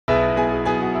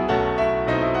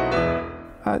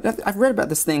I've read about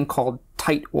this thing called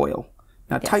tight oil.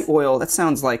 Now, Yes. tight oil, that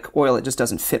sounds like oil that just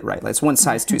doesn't fit right. Like it's one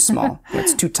size too small.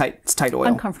 It's too tight. It's tight oil.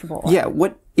 Uncomfortable oil. Yeah.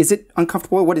 What is it?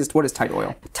 Uncomfortable oil? What is tight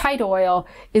oil? Tight oil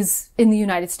is, in the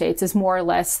United States, is more or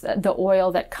less the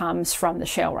oil that comes from the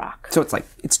shale rock. So it's like,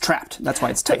 it's trapped. That's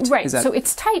why it's tight. Right. So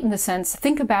it's tight in the sense,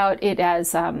 think about it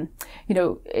as, you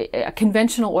know, a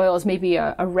conventional oil is maybe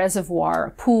a reservoir,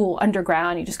 a pool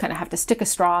underground. You just kind of have to stick a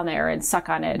straw in there and suck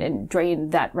on it and drain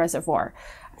that reservoir.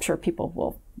 I'm sure people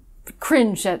will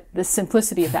cringe at the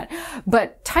simplicity of that.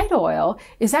 But tight oil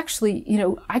is actually, you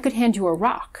know, I could hand you a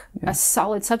rock, a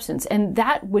solid substance, and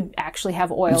that would actually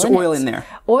have oil There's in oil it. in there.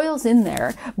 Oil's in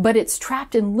there, but it's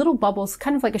trapped in little bubbles,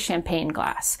 kind of like a champagne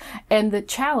glass. And the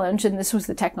challenge, and this was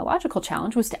the technological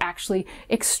challenge, was to actually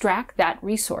extract that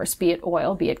resource, be it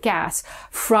oil, be it gas,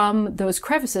 from those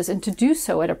crevices, and to do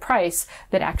so at a price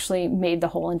that actually made the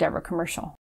whole endeavor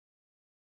commercial.